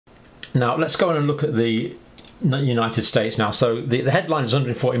Now let's go on and look at the United States now. So the headline is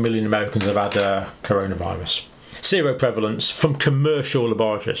 140 million Americans have had coronavirus. Seroprevalence from commercial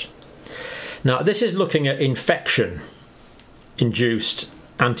laboratories. Now this is looking at infection-induced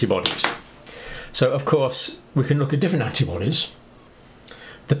antibodies. So of course we can look at different antibodies,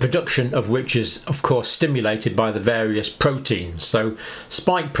 the production of which is of course stimulated by the various proteins. So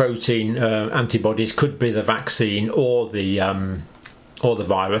spike protein antibodies could be the vaccine or the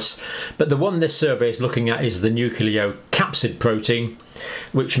virus, but the one this survey is looking at is the nucleocapsid protein,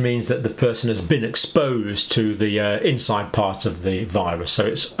 which means that the person has been exposed to the inside part of the virus, so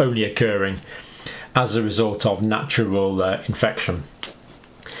it's only occurring as a result of natural infection.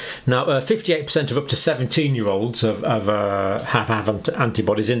 Now 58% of up to 17-year-olds have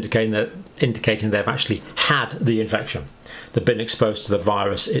antibodies indicating they've actually had the infection, they've been exposed to the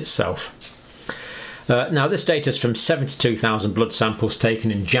virus itself. Now this data is from 72,000 blood samples taken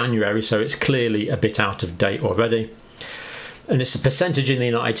in January, so it's clearly a bit out of date already. And it's a percentage in the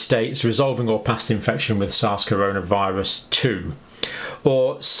United States resolving or past infection with SARS coronavirus 2.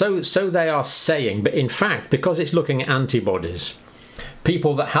 Or so they are saying, but in fact, because it's looking at antibodies,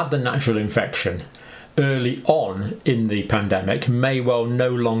 people that had the natural infection early on in the pandemic may well no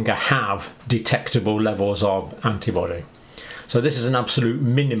longer have detectable levels of antibody. So this is an absolute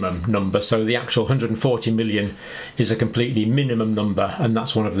minimum number, so the actual 140 million is a completely minimum number, and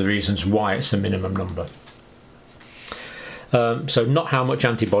that's one of the reasons why it's a minimum number. So not how much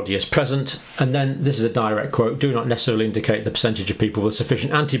antibody is present, and then this is a direct quote, do not necessarily indicate the percentage of people with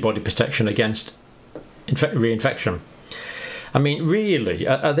sufficient antibody protection against reinfection. I mean, really,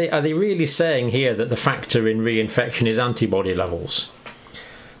 are they really saying here that the factor in reinfection is antibody levels?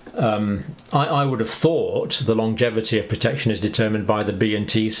 I would have thought the longevity of protection is determined by the B and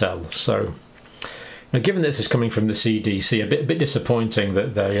T cells. So, now, given that this is coming from the CDC, a bit disappointing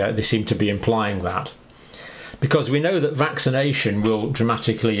that they seem to be implying that, because we know that vaccination will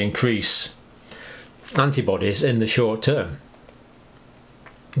dramatically increase antibodies in the short term.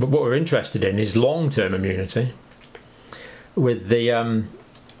 But what we're interested in is long-term immunity with the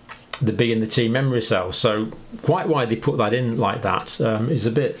B and the T memory cells. So quite why they put that in like that is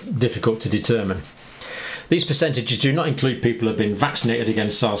a bit difficult to determine. These percentages do not include people who have been vaccinated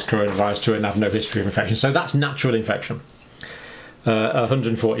against SARS coronavirus 2 and have no history of infection. So that's natural infection.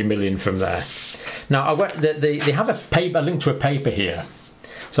 140 million from there. Now they have a link to a paper here.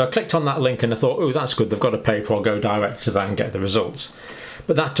 So I clicked on that link and I thought, oh, that's good, they've got a paper, I'll go direct to that and get the results.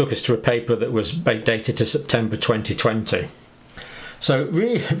 But that took us to a paper that was dated to September 2020. So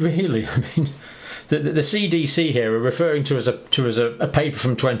really, I mean, the CDC here are referring to as a paper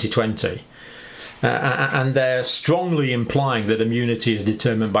from 2020, and they're strongly implying that immunity is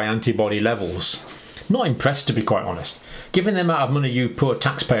determined by antibody levels. Not impressed, to be quite honest. Given the amount of money you poor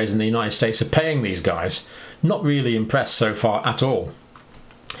taxpayers in the United States are paying these guys, not really impressed so far at all.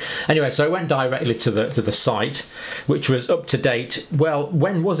 Anyway, so I went directly to the site, which was up to date. Well,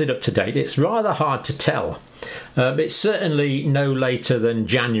 when was it up to date? It's rather hard to tell. It's certainly no later than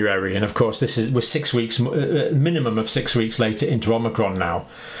January, and of course we're 6 weeks, minimum of 6 weeks later into Omicron now.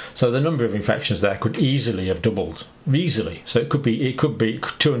 So the number of infections there could easily have doubled, easily. So it could be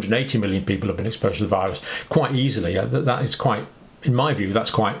 280 million people have been exposed to the virus quite easily. That is quite, in my view,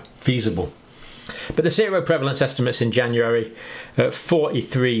 that's quite feasible. But the seroprevalence estimates in January,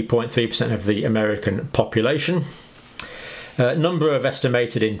 43.3% of the American population. Number of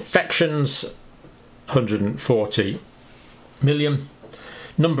estimated infections, 140 million.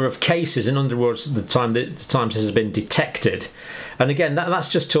 Number of cases, in other words, the time this has been detected, and again that's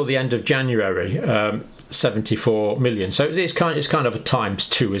just till the end of January, 74 million. So it's kind of a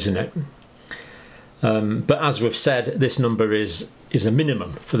 ×2, isn't it? But as we've said, this number is a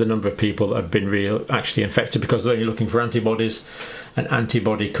minimum for the number of people that have been actually infected, because they're only looking for antibodies, and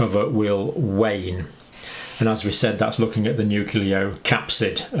antibody cover will wane. And as we said, that's looking at the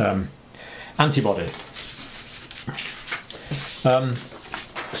nucleocapsid antibody.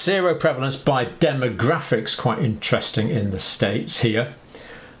 Seroprevalence by demographics, quite interesting in the States here.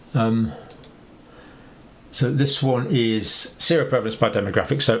 So this one is seroprevalence by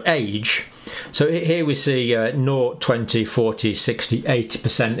demographics, so age. So here we see 0, 20, 40, 60,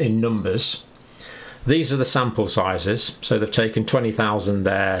 80% in numbers. These are the sample sizes. So they've taken 20,000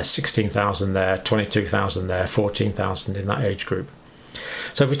 there, 16,000 there, 22,000 there, 14,000 in that age group.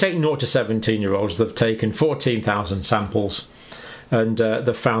 So if we take 0 to 17-year-olds, they've taken 14,000 samples, and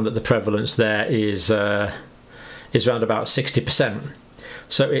they've found that the prevalence there is around about 60%.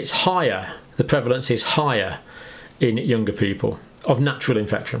 So it's higher, the prevalence is higher in younger people of natural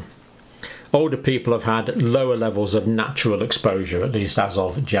infection. older people have had lower levels of natural exposure, at least as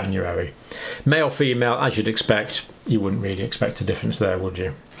of January. Male, female, as you'd expect, you wouldn't really expect a difference there, would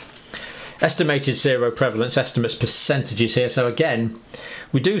you? Estimated seroprevalence estimates percentages here. So again,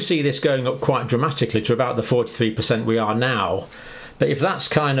 we do see this going up quite dramatically to about the 43% we are now. But if that's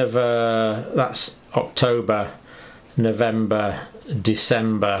kind of, that's October, November,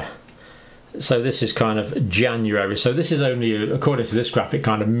 December, so this is kind of January. So this is only, according to this graphic,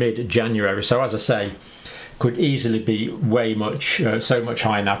 kind of mid-January. So as I say, could easily be way much, so much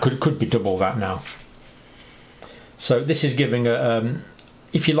higher now. Could be double that now. So this is giving a,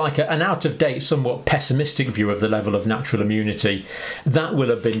 if you like, an out-of-date, somewhat pessimistic view of the level of natural immunity that will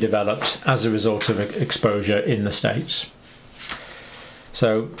have been developed as a result of exposure in the States.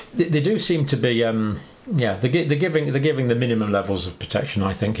 So they do seem to be, yeah, they're giving the minimum levels of protection,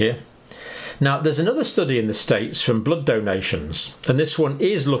 I think, here. Now, there's another study in the States from blood donations, and this one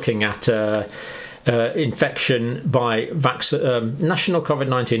is looking at infection by national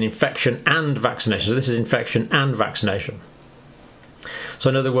COVID-19 infection and vaccination. So this is infection and vaccination. So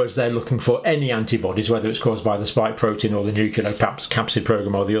in other words, they're looking for any antibodies, whether it's caused by the spike protein or the nucleocapsid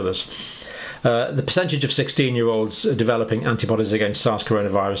program or the others. The percentage of 16-year-olds developing antibodies against SARS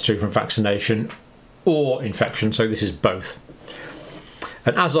coronavirus 2 from vaccination or infection, so this is both.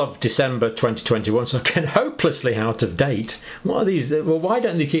 And as of December 2021, so again, hopelessly out of date. What are these? Well, why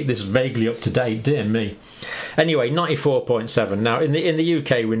don't they keep this vaguely up to date? Dear me. Anyway, 94.7. Now, in the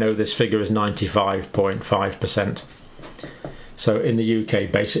UK, we know this figure is 95.5%. So in the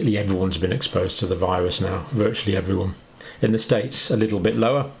UK, basically everyone's been exposed to the virus now, virtually everyone. In the States, a little bit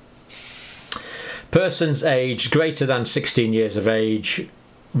lower. Persons aged greater than 16 years of age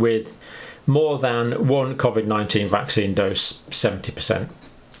with more than one COVID-19 vaccine dose, 70%.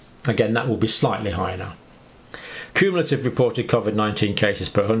 Again, that will be slightly higher now. Cumulative reported COVID-19 cases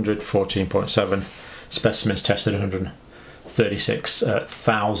per 100, 14.7. Specimens tested,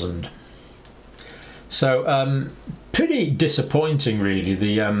 136,000. So, pretty disappointing, really,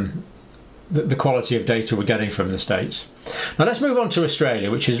 the quality of data we're getting from the States. Now let's move on to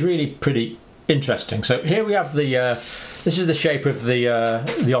Australia, which is really pretty interesting. So here we have this is the shape of the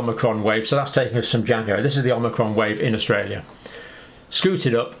Omicron wave. So that's taking us from January. This is the Omicron wave in Australia.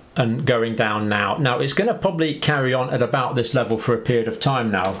 Scooted up and going down now. Now it's going to probably carry on at about this level for a period of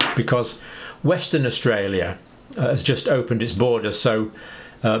time now, because Western Australia has just opened its borders. So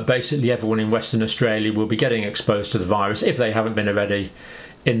basically everyone in Western Australia will be getting exposed to the virus, if they haven't been already,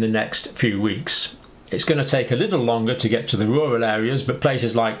 in the next few weeks. It's going to take a little longer to get to the rural areas, but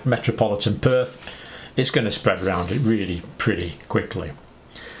places like metropolitan Perth, it's going to spread around it really pretty quickly.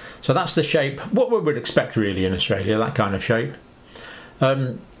 So that's the shape, what we would expect really in Australia, that kind of shape.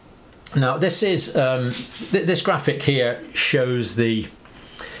 Now this is this graphic here shows this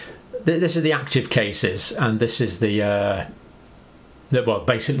is the active cases, and this is the well,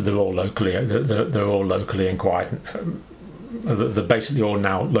 basically they're all locally acquired. They're basically all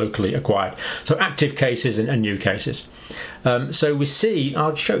now locally acquired. So active cases and new cases. So we see.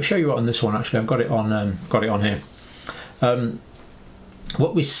 I'll show you on this one. Actually, I've got it on here.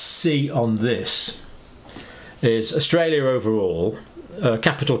 What we see on this is Australia overall.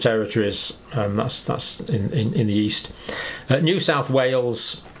 Capital territories. That's in the east. New South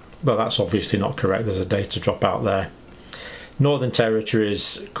Wales. Well, that's obviously not correct. There's a data drop out there. Northern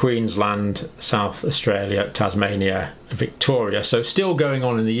Territories, Queensland, South Australia, Tasmania, Victoria. So still going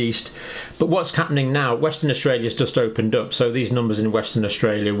on in the east. But what's happening now, Western Australia's just opened up. So these numbers in Western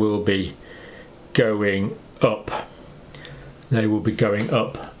Australia will be going up. They will be going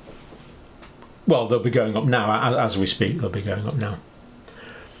up. Well, they'll be going up now. As we speak, they'll be going up now.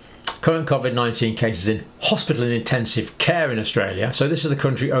 Current COVID-19 cases in hospital and intensive care in Australia. So this is the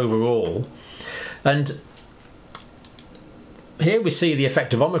country overall. And here we see the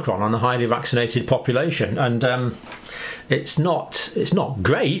effect of Omicron on the highly vaccinated population, and it's not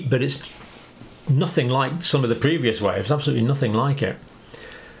great, but it's nothing like some of the previous waves. Absolutely nothing like it.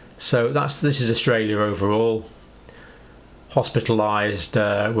 So this is Australia overall. Hospitalised,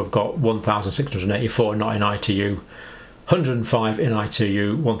 we've got 1,684 not in ITU, 105 in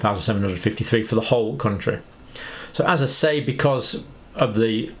ITU, 1,753 for the whole country. So as I say, because of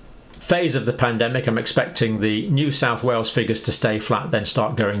the phase of the pandemic, I'm expecting the New South Wales figures to stay flat, then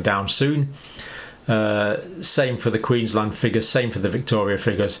start going down soon. Same for the Queensland figures, same for the Victoria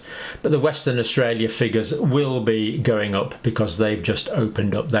figures. But the Western Australia figures will be going up because they've just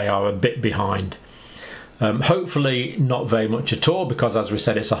opened up. They are a bit behind. Hopefully not very much at all, because as we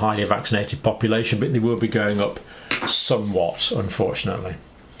said, it's a highly vaccinated population, but they will be going up somewhat, unfortunately.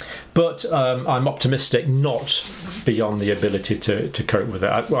 But I'm optimistic, not beyond the ability to cope with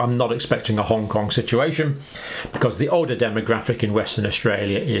it. I'm not expecting a Hong Kong situation, because the older demographic in Western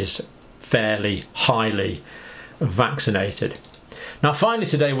Australia is fairly highly vaccinated. Now finally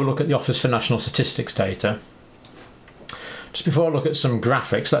today we'll look at the Office for National Statistics data. Just before I look at some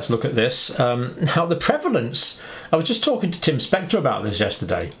graphics, let's look at this. Now the prevalence, I was just talking to Tim Spector about this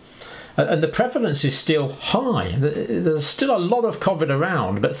yesterday, and the prevalence is still high. There's still a lot of COVID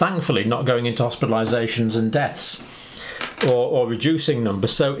around, but thankfully not going into hospitalisations and deaths, or reducing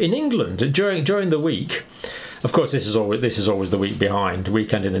numbers. So in England, during the week, of course this is always the week behind,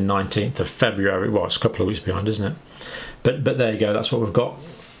 weekend in the 19th of February, well it's a couple of weeks behind, isn't it? But there you go, that's what we've got.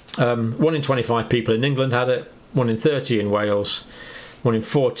 1 in 25 people in England had it, 1 in 30 in Wales, 1 in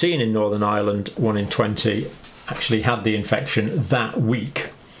 14 in Northern Ireland, 1 in 20 actually had the infection that week.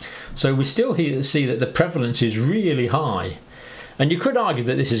 So we still see that the prevalence is really high. And you could argue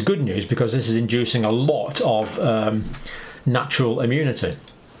that this is good news, because this is inducing a lot of natural immunity.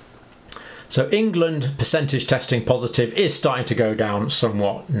 So England percentage testing positive is starting to go down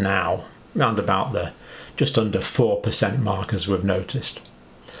somewhat now, round about the just under 4% mark, as we've noticed.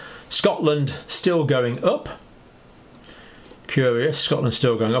 Scotland still going up. Curious, Scotland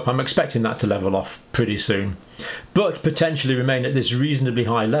still going up. I'm expecting that to level off pretty soon, but potentially remain at this reasonably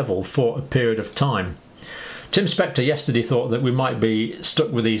high level for a period of time. Tim Spector yesterday thought that we might be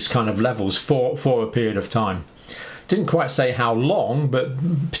stuck with these kind of levels for a period of time. Didn't quite say how long, but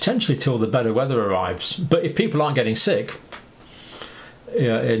potentially till the better weather arrives. But if people aren't getting sick,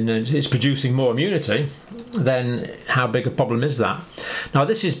 and it's producing more immunity, then how big a problem is that? Now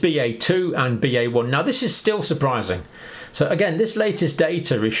this is BA2 and BA1. Now this is still surprising. So again, this latest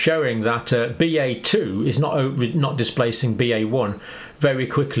data is showing that BA2 is not displacing BA1 very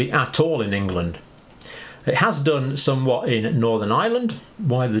quickly at all in England. It has done somewhat in Northern Ireland.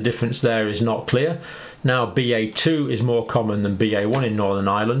 Why the difference there is not clear. Now BA2 is more common than BA1 in Northern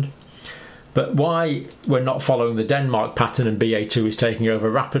Ireland. But why we're not following the Denmark pattern and BA2 is taking over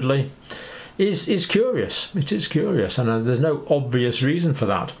rapidly is curious. It is curious, and there's no obvious reason for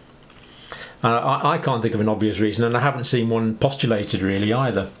that. I can't think of an obvious reason, and I haven't seen one postulated really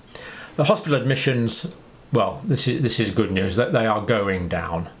either. The hospital admissions, well, this is good news, that they are going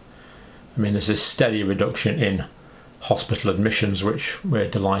down. I mean, there's a steady reduction in hospital admissions, which we're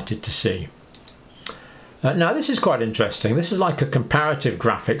delighted to see. Now this is quite interesting. This is like a comparative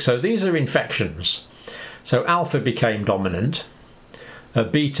graphic. So these are infections. So alpha became dominant,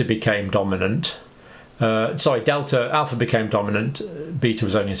 beta became dominant. Alpha became dominant, beta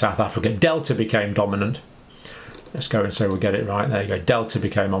was only in South Africa, delta became dominant. Let's go and say we'll get it right, there you go, delta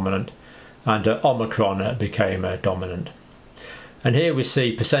became dominant, and Omicron became dominant. And here we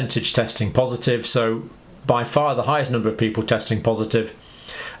see percentage testing positive, so by far the highest number of people testing positive.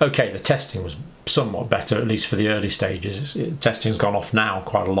 Okay, the testing was somewhat better, at least for the early stages. Testing's gone off now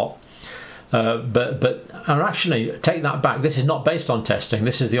quite a lot. But actually, take that back, this is not based on testing,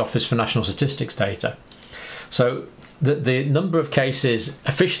 this is the Office for National Statistics data. So the number of cases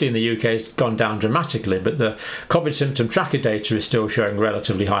officially in the UK has gone down dramatically, but the COVID symptom tracker data is still showing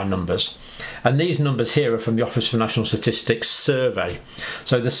relatively high numbers. And these numbers here are from the Office for National Statistics survey.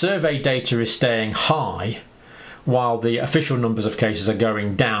 So the survey data is staying high, while the official numbers of cases are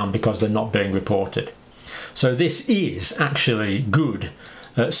going down because they're not being reported. So this is actually good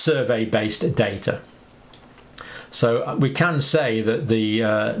survey-based data. So we can say that the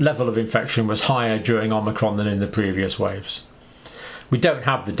level of infection was higher during Omicron than in the previous waves. We don't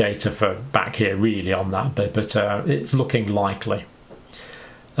have the data for back here really on that, but it's looking likely.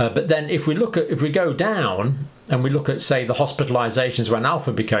 But then if we go down and we look at, say, the hospitalisations when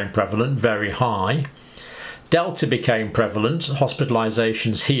alpha became prevalent, very high. Delta became prevalent,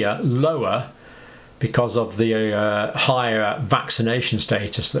 hospitalisations here lower, because of the higher vaccination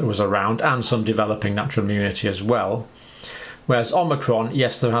status that was around and some developing natural immunity as well. Whereas Omicron,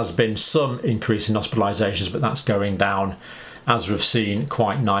 yes, there has been some increase in hospitalisations, but that's going down, as we've seen,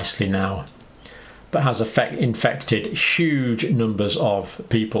 quite nicely now. But has infected huge numbers of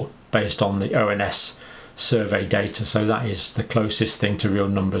people based on the ONS survey data. So that is the closest thing to real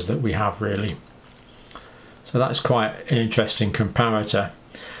numbers that we have really. So that's quite an interesting comparator.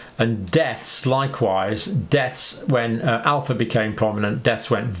 And deaths, likewise, deaths when alpha became prominent, deaths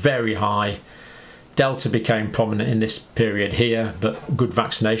went very high. Delta became prominent in this period here, but good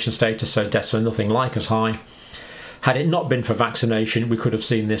vaccination status, so deaths were nothing like as high. Had it not been for vaccination, we could have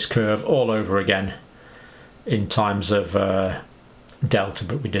seen this curve all over again in times of Delta,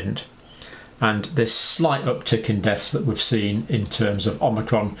 but we didn't. And this slight uptick in deaths that we've seen in terms of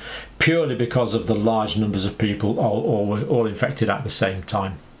Omicron, purely because of the large numbers of people all infected at the same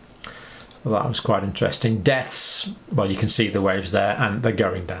time. Well, that was quite interesting. Deaths, well, you can see the waves there, and they're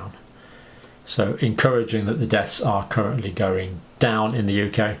going down. So encouraging that the deaths are currently going down in the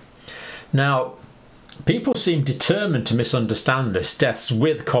UK. Now, people seem determined to misunderstand this, deaths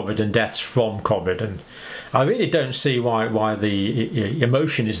with COVID and deaths from COVID, and I really don't see why the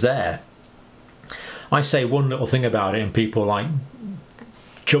emotion is there. I say one little thing about it and people like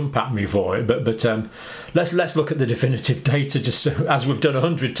jump at me for it, but let's look at the definitive data, just so, as we've done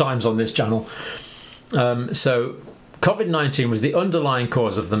 100 times on this channel. So COVID-19 was the underlying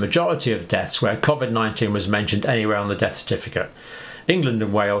cause of the majority of deaths where COVID-19 was mentioned anywhere on the death certificate. England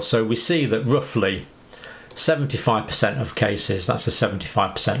and Wales, so we see that roughly 75% of cases, that's the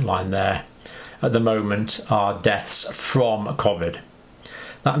 75% line there, at the moment are deaths from COVID.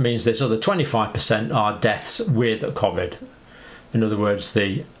 That means this other 25% are deaths with COVID. In other words,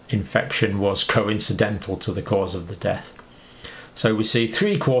 the infection was coincidental to the cause of the death. So we see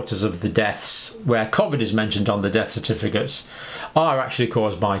 3/4 of the deaths where COVID is mentioned on the death certificates are actually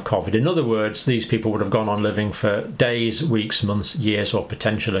caused by COVID. In other words, these people would have gone on living for days, weeks, months, years, or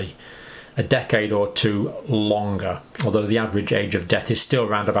potentially a decade or two longer, although the average age of death is still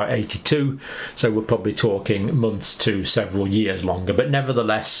around about 82, so we're probably talking months to several years longer. But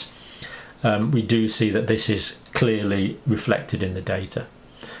nevertheless, we do see that this is clearly reflected in the data.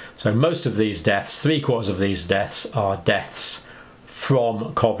 So most of these deaths, 3/4 of these deaths, are deaths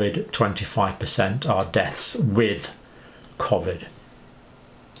from COVID, 25% are deaths with COVID.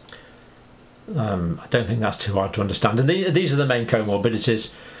 I don't think that's too hard to understand. And these are the main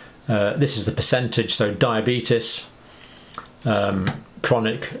comorbidities. This is the percentage, so diabetes,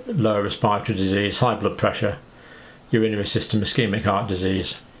 chronic lower respiratory disease, high blood pressure, urinary system ischemic heart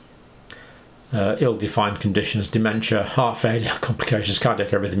disease, ill-defined conditions, dementia, heart failure, complications, cardiac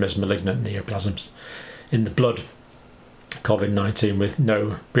arrhythmias, malignant neoplasms in the blood, COVID-19 with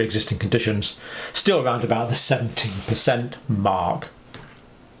no pre-existing conditions, still around about the 17% mark.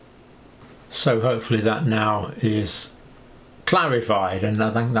 So hopefully that now is clarified, and I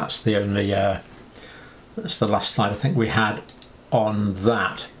think that's the only that's the last slide I think we had on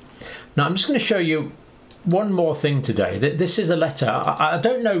that. Now I'm just going to show you one more thing today. This is a letter. I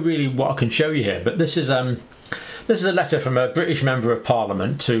don't know really what I can show you here, but this is a letter from a British Member of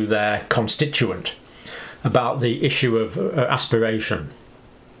Parliament to their constituent about the issue of aspiration.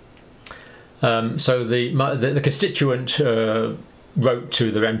 So the constituent wrote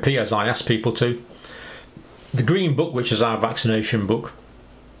to their MP, as I asked people to. The Green Book, which is our vaccination book,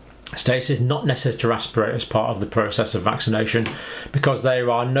 states it's not necessary to aspirate as part of the process of vaccination because there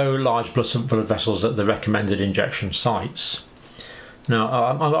are no large blood vessels at the recommended injection sites. Now,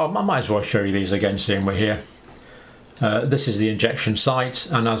 I might as well show you these again, seeing we're here. This is the injection site,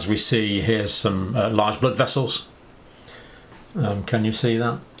 and as we see, here's some large blood vessels. Can you see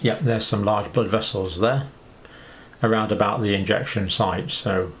that? Yep, there's some large blood vessels there around about the injection site.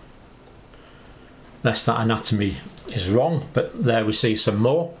 So unless that anatomy is wrong, but there we see some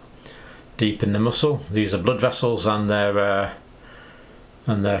more deep in the muscle. These are blood vessels and their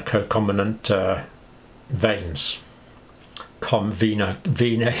concomitant veins, venae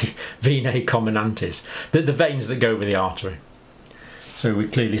comminantes, the veins that go over the artery. So we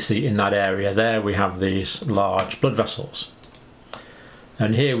clearly see in that area there we have these large blood vessels.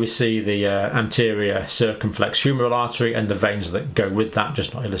 And here we see the anterior circumflex humeral artery and the veins that go with that,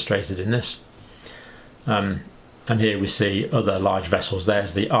 just not illustrated in this. And here we see other large vessels.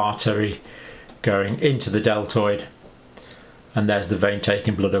 There's the artery going into the deltoid, and there's the vein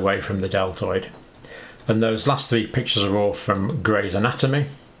taking blood away from the deltoid. And those last three pictures are all from Gray's Anatomy.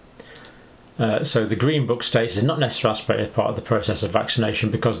 So the Green Book states it's not necessary to aspirate as part of the process of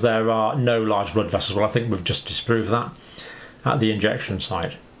vaccination because there are no large blood vessels. Well, I think we've just disproved that at the injection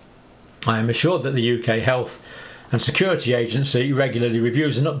site. I am assured that the UK Health and Security Agency regularly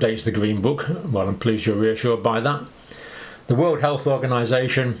reviews and updates the Green Book. Well, I'm pleased you're reassured by that. The World Health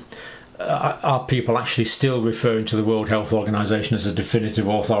Organization, are people actually still referring to the World Health Organization as a definitive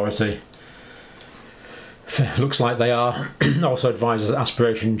authority? Looks like they are. Also advises that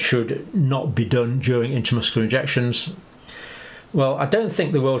aspiration should not be done during intramuscular injections. Well, I don't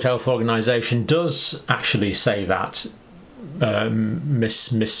think the World Health Organization does actually say that,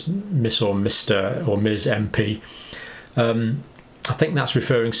 Miss or Mr or Ms MP. I think that's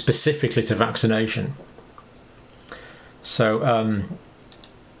referring specifically to vaccination. So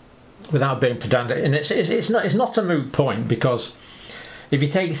without being pedantic, and it's not a moot point, because if you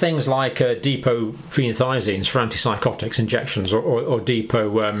take things like depot-phenothiazines for antipsychotics injections, or depot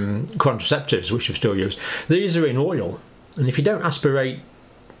contraceptives, which are still used, these are in oil, and if you don't aspirate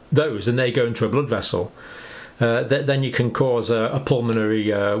those and they go into a blood vessel, then you can cause a pulmonary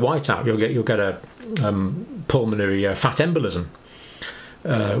whiteout. You'll get a pulmonary fat embolism,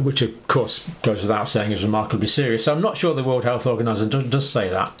 which of course goes without saying is remarkably serious. So I'm not sure the World Health Organization does say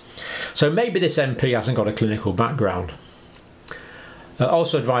that. So maybe this MP hasn't got a clinical background.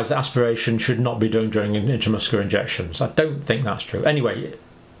 Also advised that aspiration should not be done during intramuscular injections. I don't think that's true. Anyway,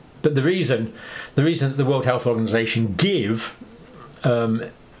 but the reason that the World Health Organization give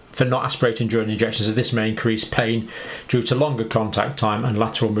for not aspirating during injections is this may increase pain due to longer contact time and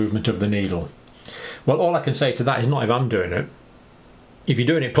lateral movement of the needle. Well, all I can say to that is not if I'm doing it. If you're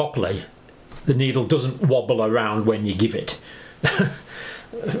doing it properly, the needle doesn't wobble around when you give it.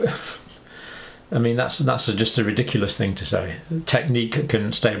 I mean, that's just a ridiculous thing to say. Technique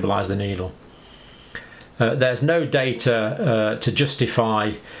can stabilise the needle. There's no data to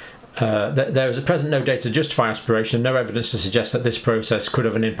justify. There is at present no data to justify aspiration, and no evidence to suggest that this process could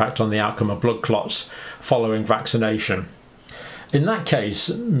have an impact on the outcome of blood clots following vaccination. In that case,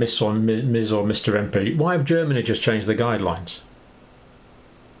 Ms. or Mr. MP, why have Germany just changed the guidelines?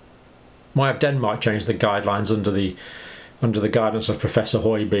 Why have Denmark changed the guidelines under the guidance of Professor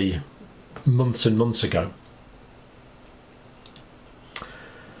Højby months and months ago?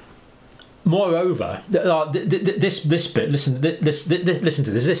 Moreover, this bit, listen to this.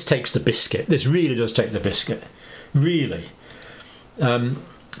 This takes the biscuit. This really does take the biscuit. Really.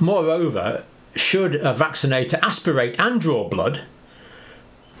 Moreover, should a vaccinator aspirate and draw blood?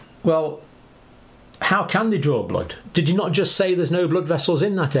 Well, how can they draw blood? Did you not just say there's no blood vessels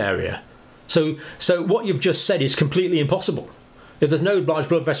in that area? So what you've just said is completely impossible. If there's no large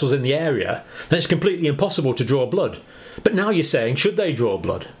blood vessels in the area, then it's completely impossible to draw blood. But now you're saying, should they draw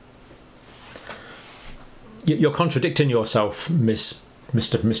blood? You're contradicting yourself,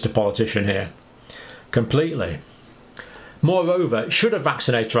 Mr. Politician here, completely. Moreover, should a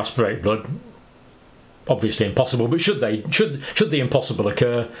vaccinator aspirate blood? Obviously impossible, but should the impossible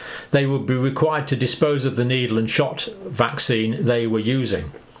occur, they would be required to dispose of the needle and shot vaccine they were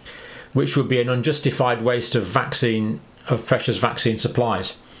using, which would be an unjustified waste of precious vaccine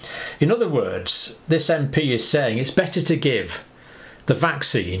supplies. In other words, this MP is saying it's better to give the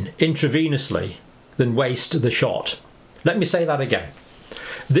vaccine intravenously than waste the shot. Let me say that again.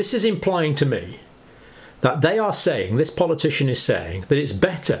 This is implying to me that they are saying, this politician is saying, that it's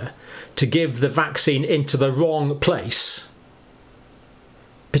better to give the vaccine into the wrong place,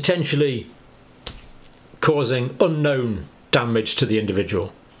 potentially causing unknown damage to the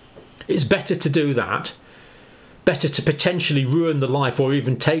individual. It's better to do that, better to potentially ruin the life or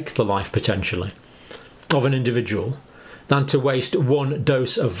even take the life potentially of an individual than to waste one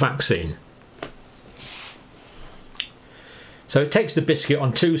dose of vaccine. So it takes the biscuit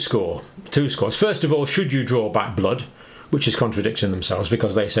on two scores. First of all, should you draw back blood, which is contradicting themselves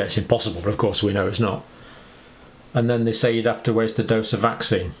because they say it's impossible, but of course we know it's not. And then they say you'd have to waste a dose of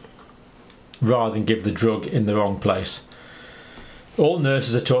vaccine rather than give the drug in the wrong place. All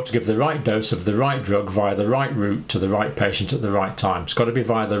nurses are taught to give the right dose of the right drug via the right route to the right patient at the right time. It's got to be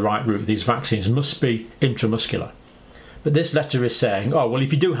via the right route. These vaccines must be intramuscular. But this letter is saying, oh, well,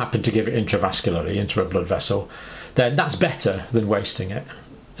 if you do happen to give it intravascularly into a blood vessel, then that's better than wasting it.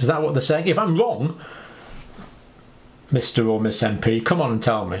 Is that what they're saying? If I'm wrong, Mr. or Miss MP, come on and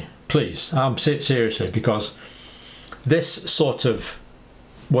tell me, please. Seriously, because this sort of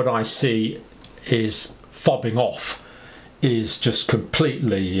what I see is fobbing off is just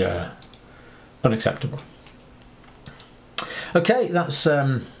completely unacceptable. Okay, that's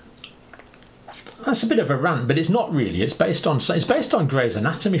a bit of a rant, but it's not really. It's based on Grey's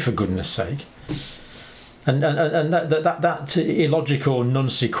Anatomy, for goodness sake. And that illogical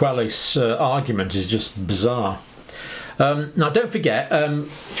non sequelis argument is just bizarre. Now, don't forget, a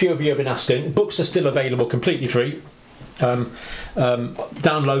few of you have been asking, books are still available completely free.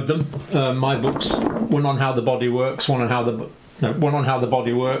 Download them. My books, one on how the body works, one on how the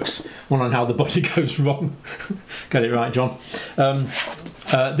body works, one on how the body goes wrong. Get it right, John.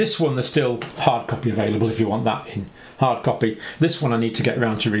 This one, there's still hard copy available if you want that in hard copy. This one I need to get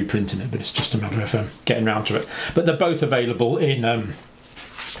around to reprinting it, but it's just a matter of getting around to it. But they're both available in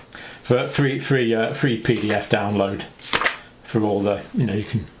for free PDF download for all the, you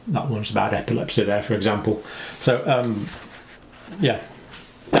can, that one's about epilepsy there, for example. So yeah,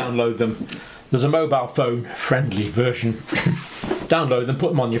 download them. There's a mobile phone friendly version. Download them, put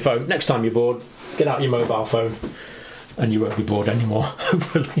them on your phone. Next time you're bored, get out your mobile phone and you won't be bored anymore,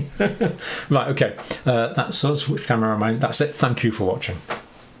 hopefully. Right, okay, that's us. Which camera am I? That's it. Thank you for watching.